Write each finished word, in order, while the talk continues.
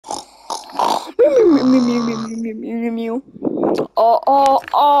mew.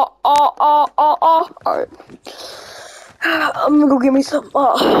 Alright. I'm gonna go get me some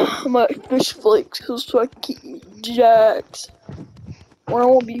my fish flakes so I can keep jacked. Or I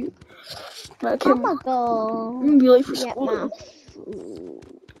won't be. I can't. I'm gonna be late for school. My food.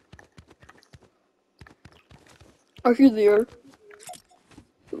 Are you there?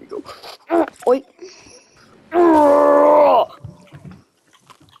 Here we go. Wait.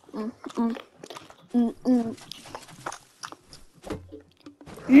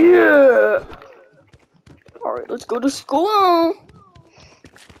 Yeah. All right, let's go to school.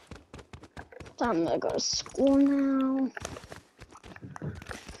 Time to go to school now.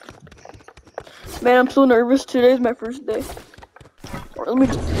 Man, I'm so nervous. Today's my first day. All right, let me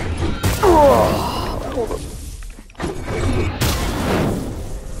just. Hold up.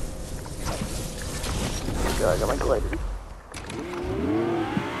 God, I got my glider.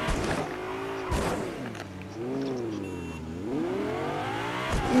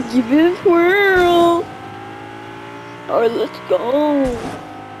 Give it a twirl. Alright, let's go.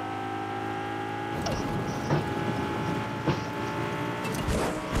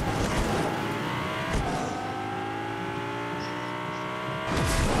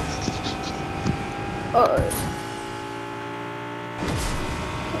 Alright.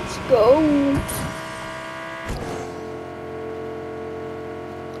 Let's go.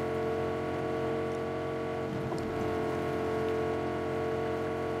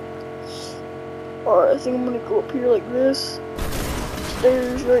 Alright, I think I'm gonna go up here like this.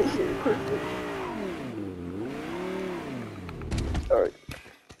 Stairs right here, perfect. Alright, I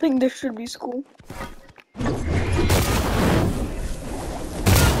think this should be school.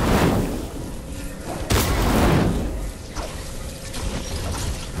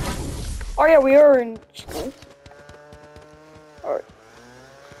 Oh yeah, we are in school. Alright.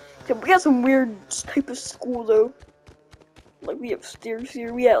 Okay, we got some weird type of school though. Like we have stairs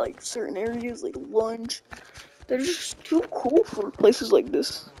here, we have like certain areas like lunch. They're just too cool for places like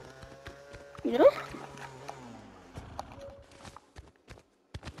this. You know?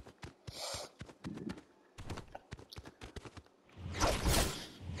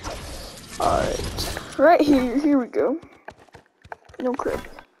 Alright. Right here we go. No crap.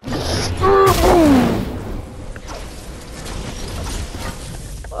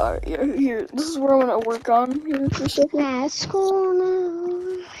 Alright, yeah, here. This is where I'm gonna work on here for a second. At school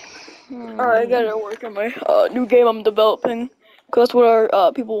now. Alright, I gotta work on my new game I'm developing. Cause that's what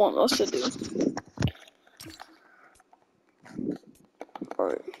our people want us to do.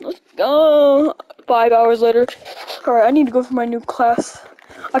 Alright, let's go. 5 hours later. Alright, I need to go for my new class.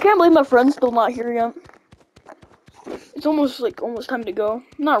 I can't believe my friend's still not here yet. It's almost time to go.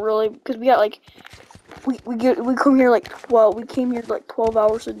 Not really, because we got like we come here like 12. We came here like 12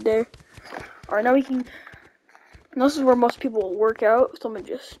 hours a day. Alright, now we can. And this is where most people work out. So I'm gonna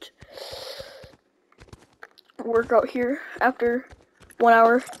just work out here after 1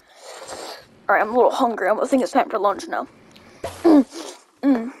 hour. Alright, I'm a little hungry. I think it's time for lunch now.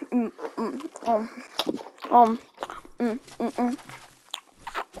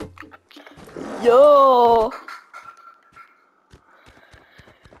 Yo.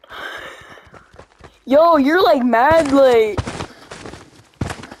 Yo, you're like mad late.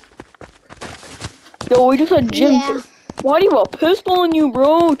 Yo, we just had gym. Yeah. Why do you have a pistol in you,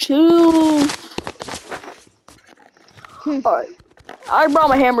 bro? Chill. Alright. I brought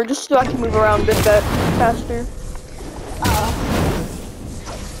my hammer just so I can move around a bit faster.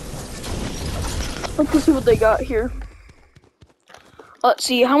 Let's see what they got here. Let's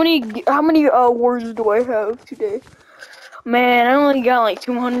see, how many words do I have today? Man, I only got like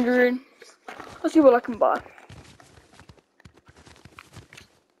 200. Let's see what I can buy.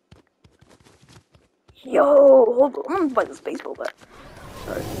 Yo, hold on. I'm gonna buy this baseball bat.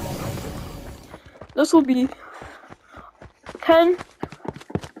 Alright. This will be $10.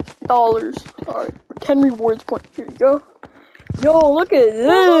 Alright, 10 rewards point. Here you go. Yo, look at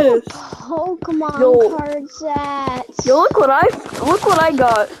this. Pokemon cards at. Yo, look what I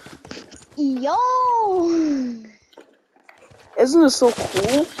got. Yo. Isn't this so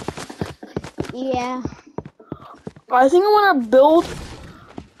cool? Yeah. I think I want to build.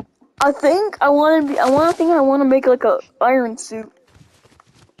 I want to make like a iron suit.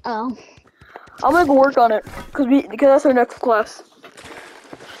 Oh. I'm gonna go work on it because that's our next class.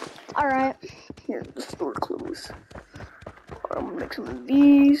 All right. Here, the store clothes. I'm gonna make some of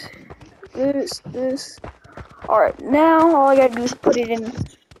these. This. All right, now all I gotta do is put it in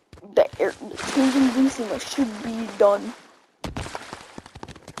the air. Changing these things should be done.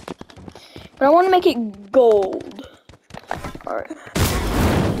 But I want to make it gold. All right.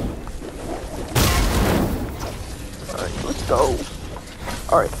 go.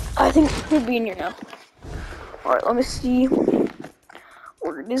 Alright, I think it could be in here now. Alright, let me see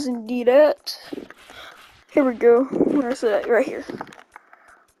where it is indeed at. Here we go. Where is it at? Right here.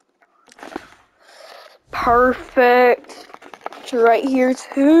 Perfect. It's right here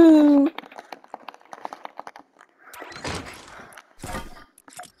too.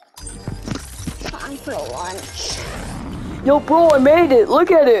 Time for lunch. Yo, bro, I made it.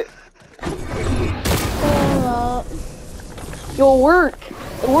 Look at it. Hold up. Yo, it worked.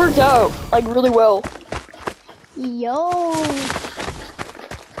 It worked out like really well. Yo.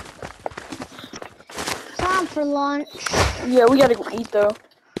 Time for lunch. Yeah, we gotta go eat though.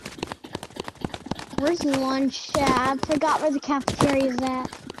 Where's lunch at? I forgot where the cafeteria is at.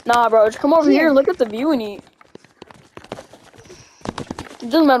 Nah, bro, just come over here Here. and look at the view and eat. It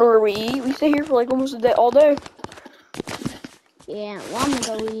doesn't matter where we eat. We stay here for like almost a day, all day. Yeah, well, I'm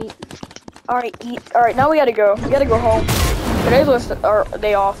gonna go eat. Alright, eat. Alright, now we gotta go. We gotta go home. Today's our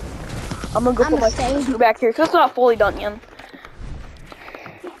day off. I'm gonna go put my suit back here because it's not fully done yet.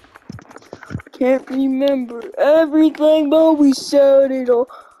 Can't remember everything, but we said it all.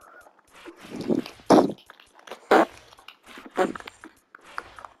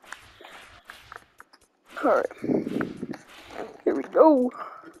 Alright. Here we go.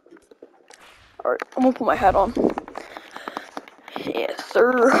 Alright, I'm gonna put my hat on. Yes,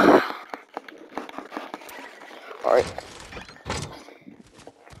 sir. Alright.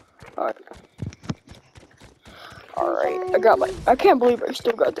 Alright. Alright, I can't believe I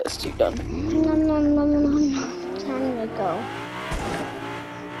still got that suit done. No. Time to go.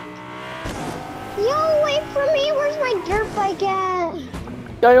 Yo, wait for me. Where's my dirt bike at?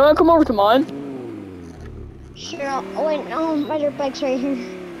 Yeah, you wanna come over to mine? Sure. Oh, wait, no. My dirt bike's right here.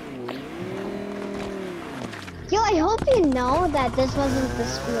 Yo, I hope you know that this wasn't the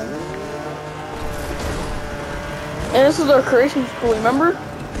school. And this is our creation school, remember?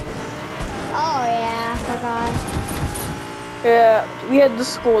 Oh, yeah. I forgot. Yeah, we had this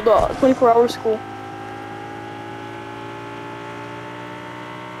school, the 24-hour school.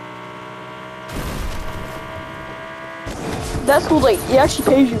 That school, like, it actually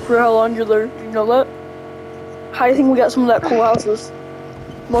pays you for how long you're there. Do you know that? I think we got some of that cool houses.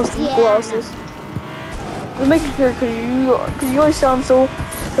 Most of the cool houses. Just making sure, cause you always sound so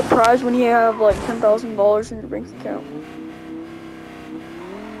surprised when you have like $10,000 in your bank account.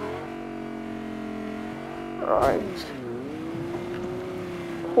 Alright.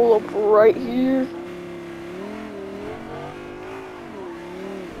 Pull up right here.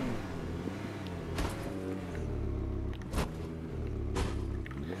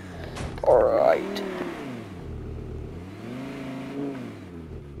 Alright.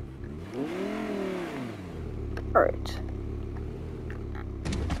 Alright.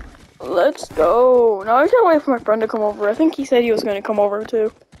 Let's go. Now I gotta wait for my friend to come over. I think he said he was gonna come over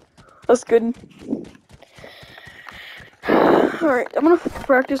too. That's good. Alright, I'm gonna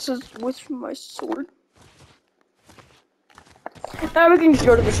practice this with my sword. Now we can just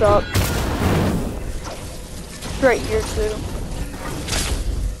go to the shop. It's right here too.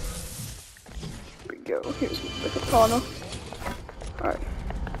 Here we go. Here's the katana. Alright.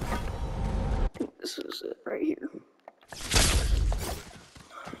 I think this is it right here.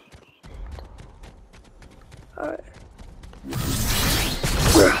 Alright.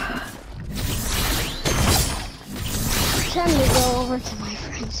 Time to go over to my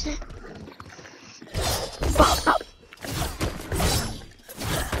friend's.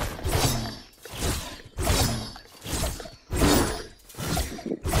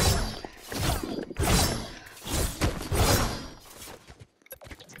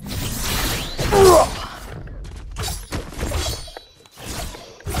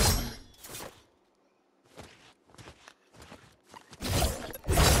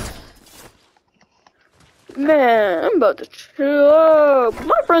 Man, I'm about to chill up.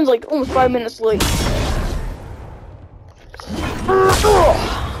 My friend's like almost 5 minutes late.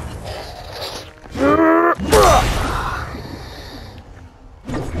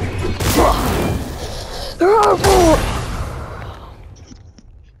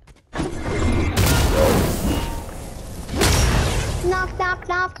 Knock, knock,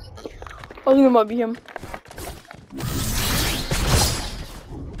 knock. I think it might be him.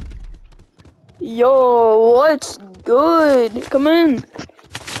 Yo, what's good? Come in.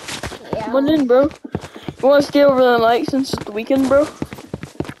 Yeah. Come on in, bro. You wanna stay over the night since it's the weekend, bro?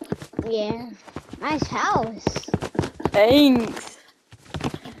 Yeah. Nice house. Thanks.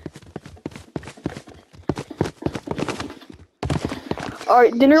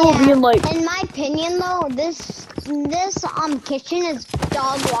 Alright, dinner will be in like... In my opinion, though, this kitchen is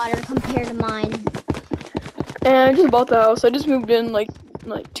dog water compared to mine. And I just bought the house. I just moved in like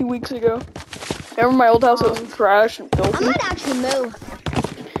 2 weeks ago. Remember my old house? It was trash and I filthy. might actually move.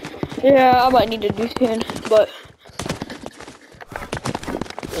 Yeah, I might need to do soon, but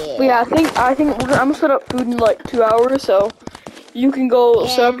yeah, I think I'm gonna set up food in like 2 hours, so you can go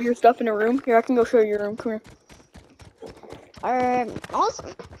set up your stuff in a room. Here, I can go show you your room. Come here.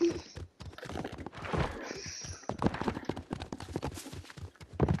 Awesome.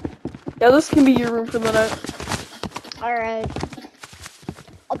 Yeah, this can be your room for the night. Alright.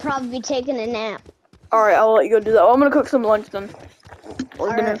 I'll probably be taking a nap. Alright, I'll let you go do that. Oh, I'm gonna cook some lunch then.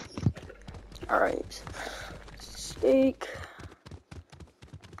 Or dinner. Alright. Steak.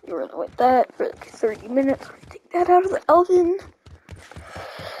 You're gonna wait that for like 30 minutes. Take that out of the oven.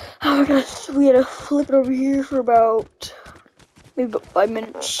 Oh, we gotta flip it over here for about maybe about 5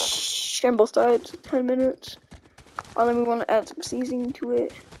 minutes. And both sides, 10 minutes. And then we want to add some seasoning to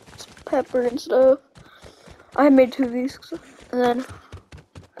it, some pepper and stuff. I made 2 of these, and then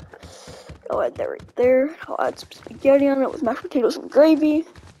I'll add that right there. I'll add some spaghetti on it with mashed potatoes and gravy,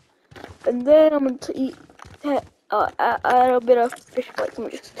 and then I'm going to eat that. Add a bit of fish flakes.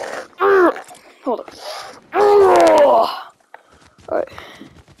 Let me just hold on. All right.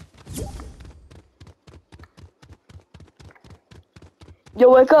 Yo,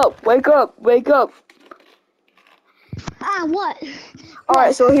 wake up! Wake up! Wake up! What?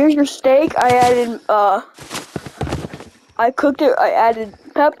 Alright, so here's your steak. I added, I cooked it. I added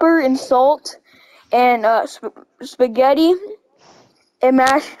pepper and salt and, spaghetti and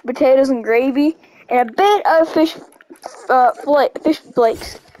mashed potatoes and gravy and a bit of fish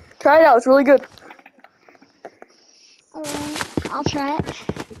flakes. Try it out. It's really good. Alright, I'll try it.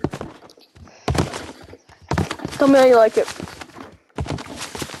 Tell me how you like it.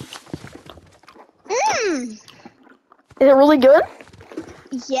 Mmm! Is it really good?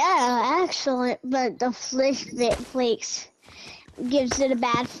 Yeah, excellent, but the fish flakes gives it a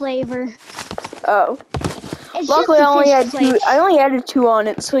bad flavor. Oh. It's Luckily, just I only the had fish 2. flakes. I only added 2 on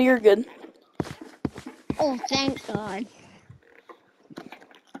it, so you're good. Oh, thank God.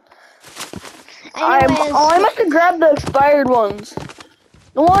 I must have grabbed the expired ones.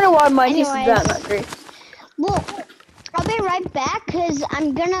 No wonder why my taste is that not great. Well, I'll be right back because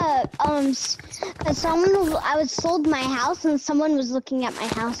I'm gonna cause I was sold my house and someone was looking at my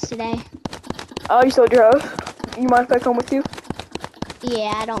house today. Oh, you sold your house? You mind if I come with you?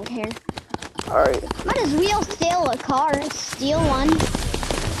 Yeah, I don't care. Alright. Might as well steal a car. Steal one.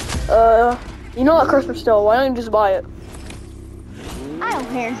 You know what cars for still? Why don't you just buy it? I don't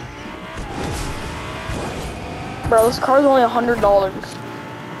care. Bro, this car's only $100.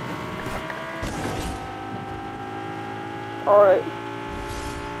 Alright.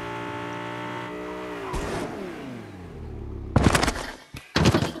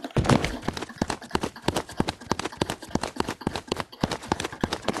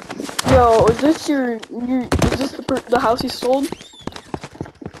 Yo, is this is this the house you sold?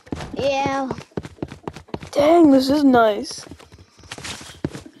 Yeah. Dang, this is nice.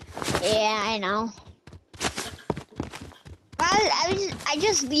 Yeah, I know. I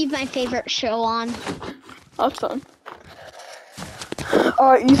just leave my favorite show on. That's fun.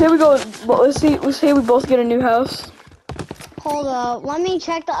 Alright, you say we go, let's say we both get a new house. Hold up, let me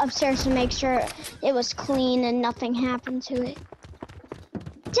check the upstairs to make sure it was clean and nothing happened to it.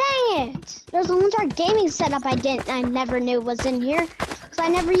 Dang it! There's a whole entire gaming setup I never knew was in here. Cause I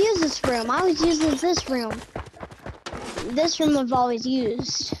never used this room. I always used this room. This room I've always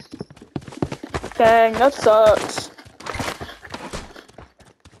used. Dang, that sucks.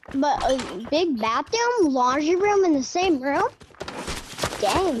 But a big bathroom, laundry room in the same room?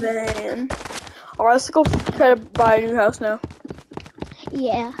 Dang. Man. Alright, let's go try to buy a new house now.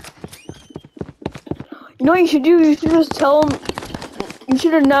 Yeah. You know what you should do? You should just tell them. You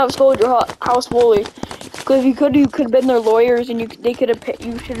should have not sold your house fully. Because you could have been their lawyers and they could have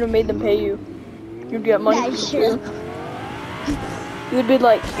you should have made them pay you. You'd get money. Yeah, sure. We would be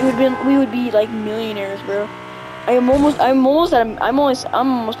like millionaires, bro. I'm almost at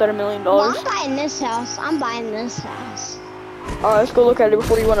 $1 million. Well, I'm buying this house. I'm buying this house. Alright, let's go look at it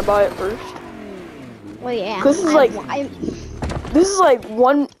before you want to buy it first. Well, yeah. This is like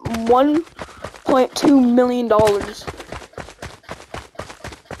 $1.2 million.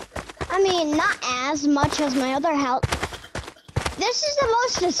 I mean, not as much as my other house. This is the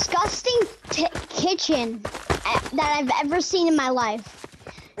most disgusting kitchen that I've ever seen in my life.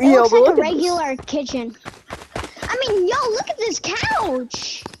 It looks like a regular kitchen. I mean, yo, look at this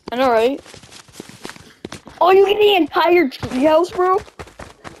couch. I know, right? Oh, you get the entire tree house, bro?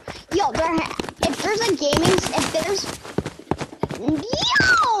 Yo, if there's a gaming,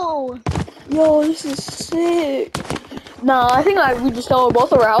 yo! Yo, Yo, this is sick. Nah, I think we just sell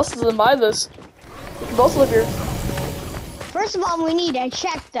both of our houses and buy this. We can both live here. First of all, we need to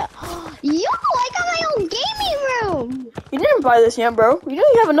check the. Yo, I got my own gaming room. You didn't buy this yet, bro. You know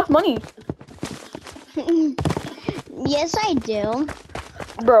you have enough money. Yes, I do.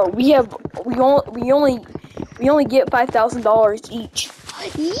 Bro, we only get $5,000 each.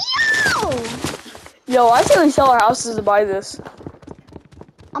 Yo! Yo, I say we sell our houses to buy this.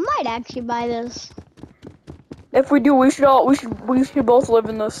 I might actually buy this. If we do, we should both live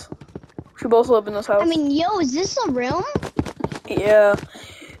in this. We should both live in this house. I mean, yo, is this a room? Yeah.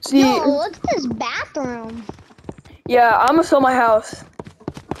 See. Yo, look at this bathroom. Yeah, I'm gonna sell my house.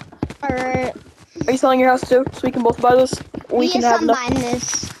 Alright. Are you selling your house too, so we can both buy this? Yes, I'm buying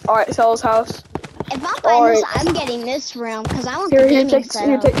this. All right, sell his house. If I'm buying this, I'm getting this room because I want the Here, gaming take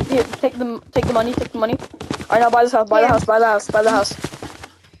setup. the money. Take the money. All right, now buy this house. Buy the house. Buy the house. Buy the house.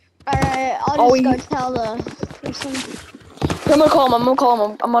 Alright, I'll just go tell the person. I'm gonna call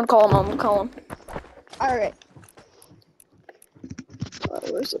him. I'm gonna call him. Alright.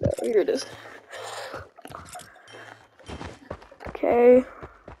 Where's it at? Here it is. Okay.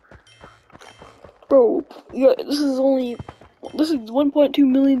 Bro, yeah, this is $1.2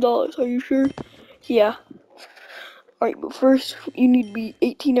 million. Are you sure? Yeah. Alright, but first you need to be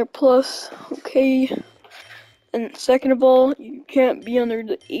 18 or plus. Okay. And second of all, you can't be under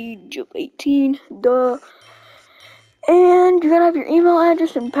the age of 18. Duh. And you're gonna have your email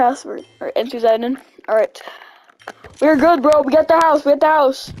address and password. Alright, enter that in. Alright. We're good, bro. We got the house.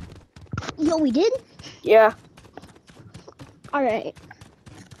 Yo, we did? Yeah. Alright.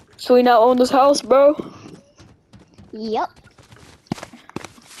 So we now own this house, bro. Yep.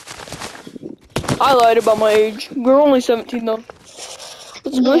 I lied about my age. We're only 17 though.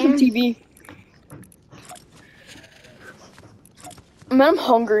 Let's go to TV. Man, I'm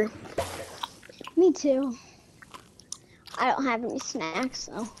hungry. Me too. I don't have any snacks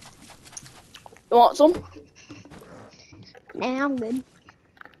though. You want some? Nah, I'm good.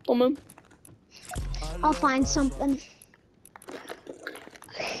 Oh, man. I'll find something.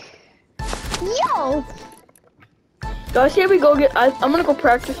 Yo! Guys, here we go. I'm gonna go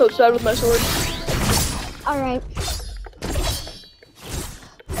practice outside with my sword. Alright.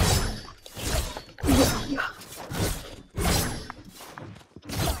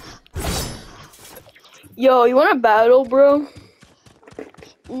 Yo, you wanna battle, bro?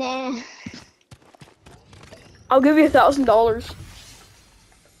 Nah. I'll give you $1,000.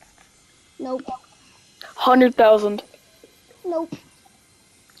 Nope. 100,000. Nope.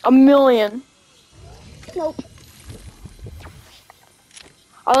 1,000,000. Nope.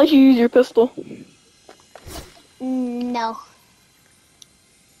 I'll let you use your pistol. No.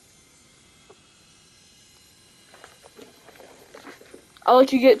 I'll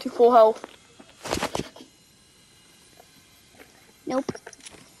let you get to full health. Nope.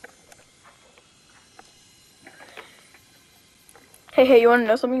 Hey, you wanna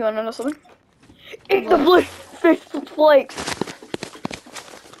know something? Eat the fish flakes.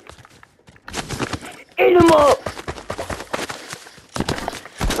 Eat them up.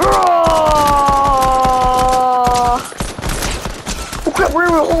 Oh crap, we're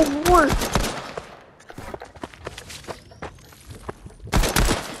in a whole war.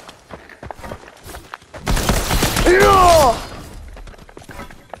 Yeah.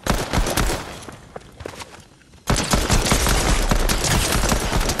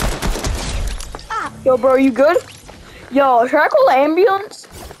 Yo, bro, you good? Yo, should I call the ambulance?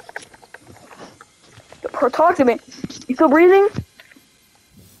 Yo, bro, talk to me. You still breathing?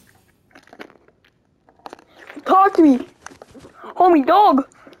 Talk to me. Homie, dog.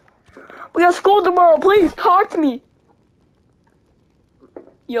 We got school tomorrow. Please, talk to me.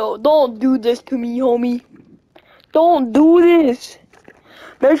 Yo, don't do this to me, homie. Don't do this.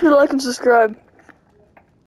 Make sure to like and subscribe.